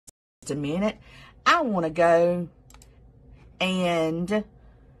just a minute. I want to go and,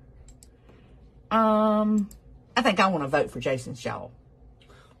 I think I want to vote for Jason Shaw.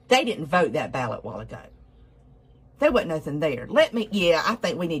 They didn't vote that ballot a while ago. There wasn't nothing there. I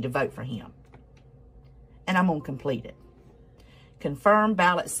think we need to vote for him. And I'm going to complete it. Confirm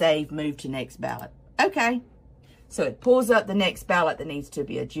ballot, save, move to next ballot. Okay. So it pulls up the next ballot that needs to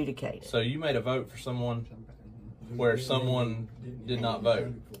be adjudicated. So you made a vote for someone where someone did not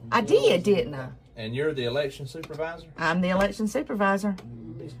vote. I did, didn't I? And you're the election supervisor? I'm the election supervisor.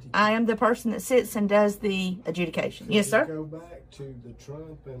 I am the person that sits and does the adjudication. Yes, sir? Go back to the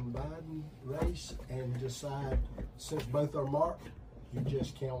Trump and Biden race and decide, since both are marked, you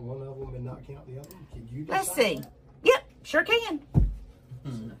just count one of them and not count the other one? Can you decide? Let's see. Yep, sure can.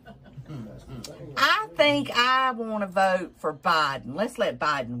 I think I want to vote for Biden. Let's let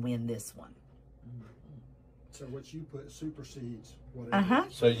Biden win this one. So what you put supersedes whatever. Uh-huh.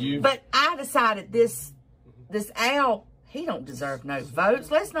 So you... But I decided this Al, he don't deserve no votes.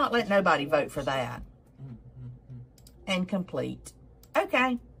 Let's not let nobody vote for that. And complete.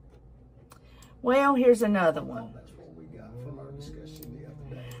 Okay. Well, here's another one. That's what we got from our discussion the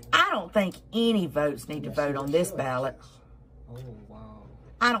other day. I don't think any votes need to vote on this ballot. Oh,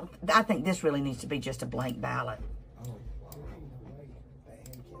 wow. I think this really needs to be just a blank ballot. Oh, wow.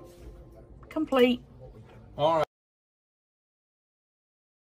 Complete. All right.